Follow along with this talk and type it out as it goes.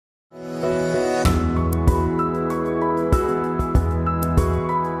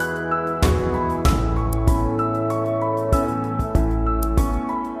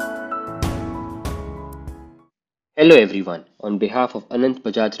Hello everyone. On behalf of Anant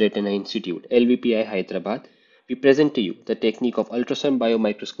Bajaj Retina Institute, LVPI Hyderabad, we present to you the technique of ultrasound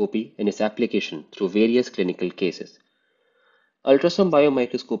biomicroscopy and its application through various clinical cases. Ultrasound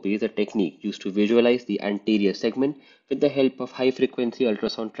biomicroscopy is a technique used to visualize the anterior segment with the help of high-frequency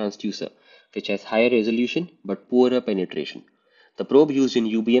ultrasound transducer, which has higher resolution but poorer penetration. The probe used in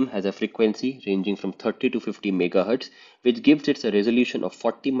UBM has a frequency ranging from 30 to 50 MHz, which gives it a resolution of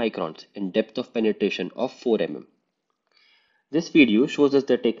 40 microns and depth of penetration of 4 mm. This video shows us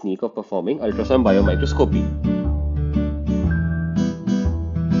the technique of performing ultrasound biomicroscopy.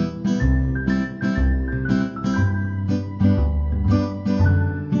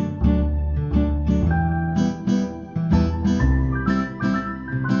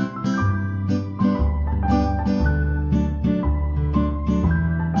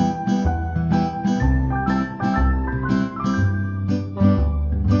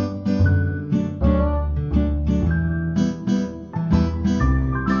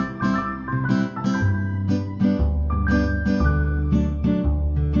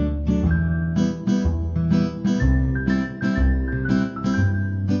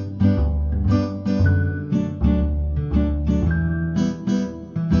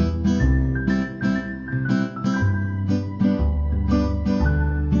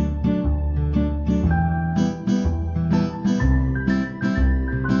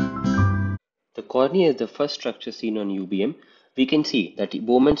 The cornea is the first structure seen on UBM. We can see that the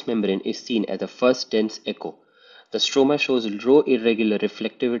Bowman's membrane is seen as the first dense echo. The stroma shows low irregular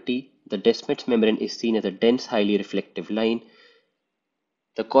reflectivity. The Descemet's membrane is seen as a dense, highly reflective line.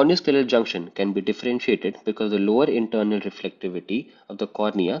 The corneoscleral junction can be differentiated because of the lower internal reflectivity of the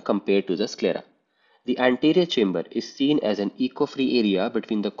cornea compared to the sclera. The anterior chamber is seen as an echo-free area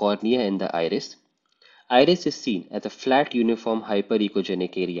between the cornea and the iris. Iris is seen as a flat, uniform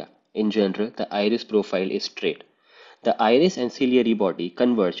hyperechogenic area. In general, the iris profile is straight. The iris and ciliary body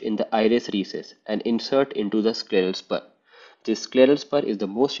converge in the iris recess and insert into the scleral spur. This scleral spur is the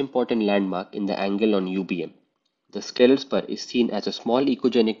most important landmark in the angle on UBM. The scleral spur is seen as a small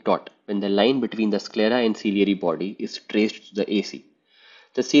echogenic dot when the line between the sclera and ciliary body is traced to the AC.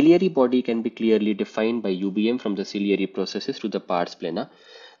 The ciliary body can be clearly defined by UBM from the ciliary processes to the pars plana.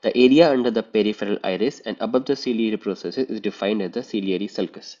 The area under the peripheral iris and above the ciliary processes is defined as the ciliary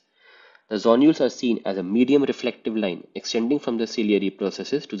sulcus. The zonules are seen as a medium reflective line extending from the ciliary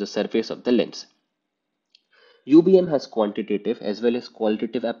processes to the surface of the lens. UBM has quantitative as well as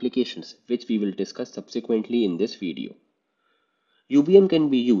qualitative applications, which we will discuss subsequently in this video. UBM can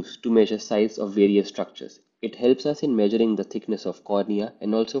be used to measure size of various structures. It helps us in measuring the thickness of cornea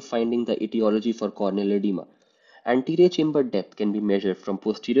and also finding the etiology for corneal edema. Anterior chamber depth can be measured from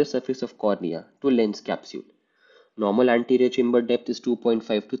posterior surface of cornea to lens capsule. Normal anterior chamber depth is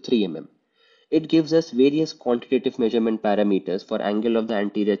 2.5 to 3 mm. It gives us various quantitative measurement parameters for angle of the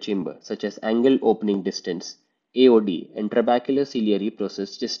anterior chamber, such as angle opening distance, AOD, and trabecular ciliary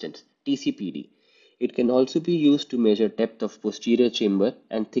process distance, TCPD. It can also be used to measure depth of posterior chamber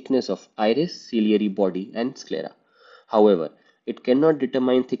and thickness of iris, ciliary body, and sclera. However, it cannot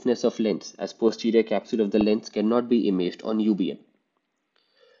determine thickness of lens, as posterior capsule of the lens cannot be imaged on UBM.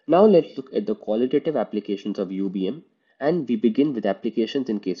 Now let's look at the qualitative applications of UBM, and we begin with applications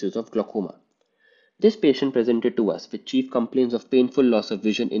in cases of glaucoma. This patient presented to us with chief complaints of painful loss of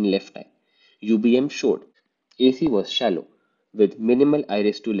vision in left eye. UBM showed AC was shallow with minimal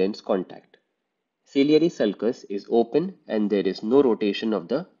iris to lens contact. Ciliary sulcus is open and there is no rotation of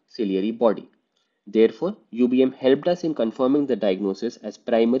the ciliary body. Therefore, UBM helped us in confirming the diagnosis as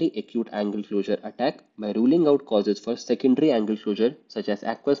primary acute angle closure attack by ruling out causes for secondary angle closure such as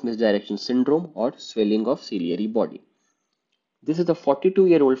aqueous misdirection syndrome or swelling of ciliary body. This is a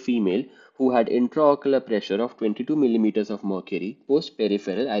 42-year-old female who had intraocular pressure of 22 millimeters of mercury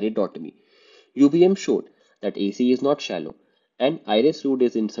post-peripheral iridotomy. UBM showed that AC is not shallow and iris root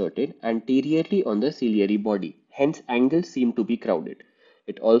is inserted anteriorly on the ciliary body, hence angles seem to be crowded.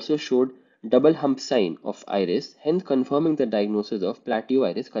 It also showed double hump sign of iris, hence confirming the diagnosis of plateau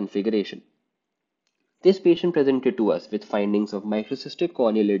iris configuration. This patient presented to us with findings of microcystic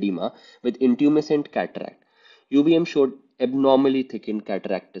corneal edema with intumescent cataract. UBM showed abnormally thickened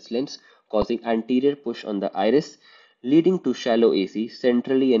cataractous lens causing anterior push on the iris, leading to shallow AC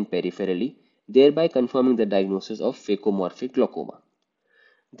centrally and peripherally, thereby confirming the diagnosis of phacomorphic glaucoma.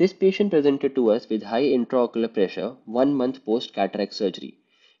 This patient presented to us with high intraocular pressure 1 month post cataract surgery.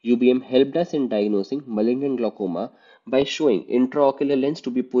 UBM helped us in diagnosing malignant glaucoma by showing intraocular lens to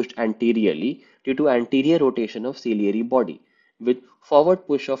be pushed anteriorly due to anterior rotation of ciliary body, with forward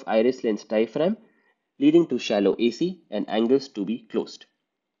push of iris lens diaphragm leading to shallow AC and angles to be closed.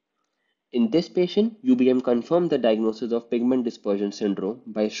 In this patient, UBM confirmed the diagnosis of pigment dispersion syndrome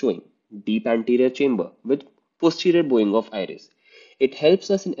by showing deep anterior chamber with posterior bowing of iris. It helps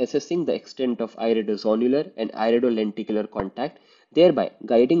us in assessing the extent of iridozonular and iridolenticular contact, thereby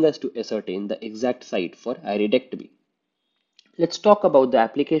guiding us to ascertain the exact site for iridectomy. Let's talk about the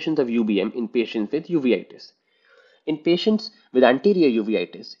applications of UBM in patients with uveitis. In patients with anterior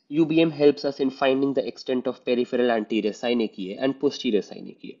uveitis, UBM helps us in finding the extent of peripheral anterior synechiae and posterior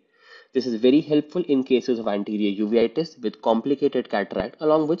synechiae. This is very helpful in cases of anterior uveitis with complicated cataract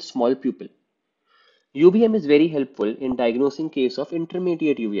along with small pupil. UBM is very helpful in diagnosing case of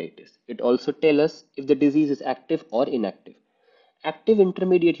intermediate uveitis. It also tells us if the disease is active or inactive. Active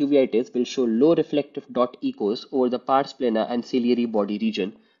intermediate uveitis will show low reflective dot echos over the pars plana and ciliary body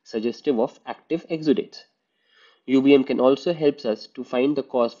region, suggestive of active exudates. UBM can also help us to find the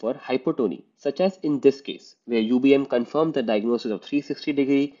cause for hypotony, such as in this case, where UBM confirmed the diagnosis of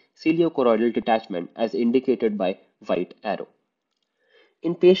 360-degree ciliocoroidal detachment as indicated by white arrow.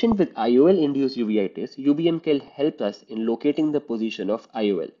 In patients with IOL-induced uveitis, UBM can help us in locating the position of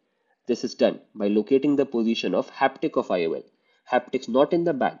IOL. This is done by locating the position of haptic of IOL. Haptics not in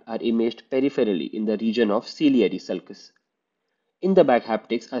the back are imaged peripherally in the region of ciliary sulcus. In the back,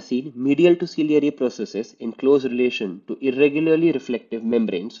 haptics are seen medial to ciliary processes in close relation to irregularly reflective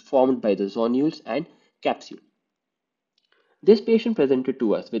membranes formed by the zonules and capsule. This patient presented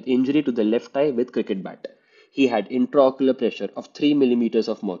to us with injury to the left eye with cricket bat. He had intraocular pressure of 3 millimeters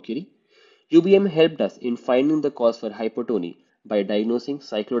of mercury. UBM helped us in finding the cause for hypotony by diagnosing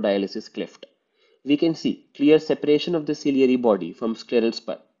cyclodialysis cleft. We can see clear separation of the ciliary body from scleral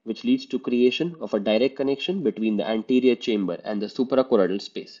spur, which leads to creation of a direct connection between the anterior chamber and the suprachoroidal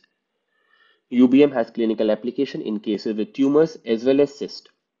space. UBM has clinical application in cases with tumors as well as cysts.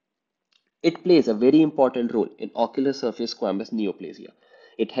 It plays a very important role in ocular surface squamous neoplasia.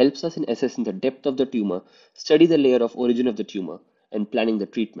 It helps us in assessing the depth of the tumor, study the layer of origin of the tumor, and planning the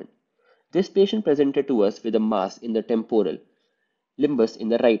treatment. This patient presented to us with a mass in the temporal limbus in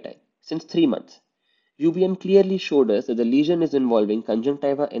the right eye since 3 months. UBM clearly showed us that the lesion is involving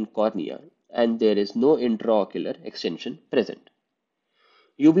conjunctiva and cornea, and there is no intraocular extension present.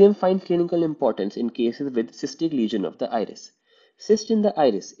 UBM finds clinical importance in cases with cystic lesion of the iris. Cyst in the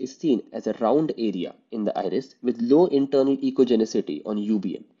iris is seen as a round area in the iris with low internal echogenicity on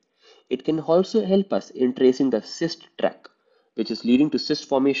UBM. It can also help us in tracing the cyst track, which is leading to cyst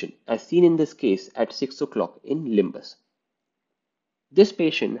formation, as seen in this case at 6 o'clock in limbus. This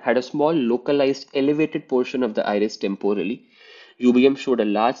patient had a small localized elevated portion of the iris temporally. UBM showed a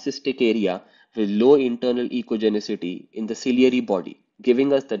large cystic area with low internal echogenicity in the ciliary body,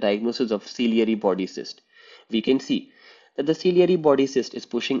 giving us the diagnosis of ciliary body cyst. We can see that the ciliary body cyst is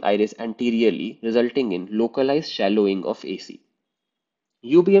pushing iris anteriorly, resulting in localized shallowing of AC.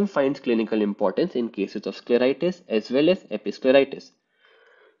 UBM finds clinical importance in cases of scleritis as well as episcleritis.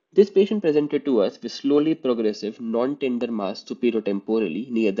 This patient presented to us with slowly progressive non-tender mass superiotemporally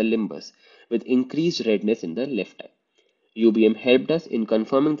near the limbus with increased redness in the left eye. UBM helped us in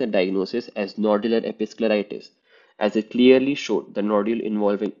confirming the diagnosis as nodular episcleritis, as it clearly showed the nodule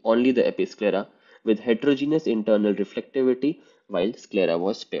involving only the episclera with heterogeneous internal reflectivity while sclera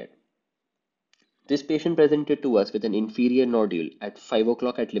was spared. This patient presented to us with an inferior nodule at 5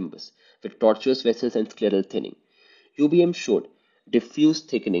 o'clock at limbus with tortuous vessels and scleral thinning. UBM showed diffuse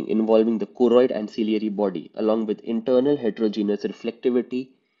thickening involving the choroid and ciliary body along with internal heterogeneous reflectivity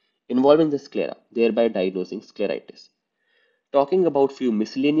involving the sclera, thereby diagnosing scleritis. Talking about few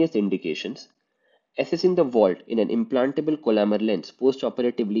miscellaneous indications, assessing the vault in an implantable Collamer lens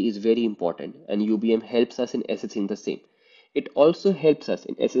postoperatively is very important, and UBM helps us in assessing the same. It also helps us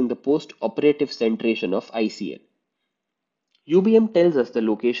in assessing the post-operative centration of ICL. UBM tells us the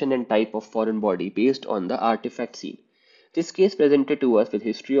location and type of foreign body based on the artifact seen. This case presented to us with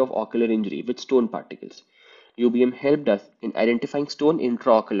history of ocular injury with stone particles. UBM helped us in identifying stone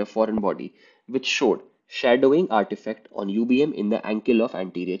intraocular foreign body, which showed shadowing artifact on UBM in the ankle of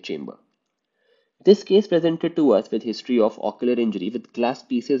anterior chamber. This case presented to us with history of ocular injury with glass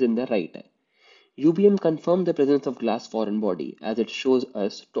pieces in the right eye. UBM confirmed the presence of glass foreign body as it shows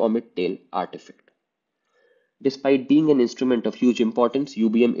us tomid tail artifact. Despite being an instrument of huge importance,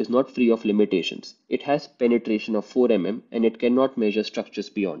 UBM is not free of limitations. It has penetration of 4 mm and it cannot measure structures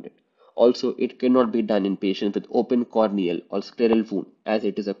beyond it. Also, it cannot be done in patients with open corneal or scleral wound as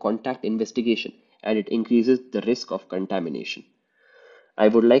it is a contact investigation and it increases the risk of contamination. I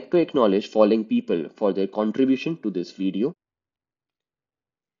would like to acknowledge following people for their contribution to this video.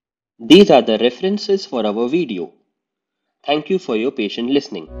 These are the references for our video. Thank you for your patient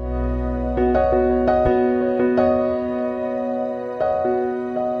listening.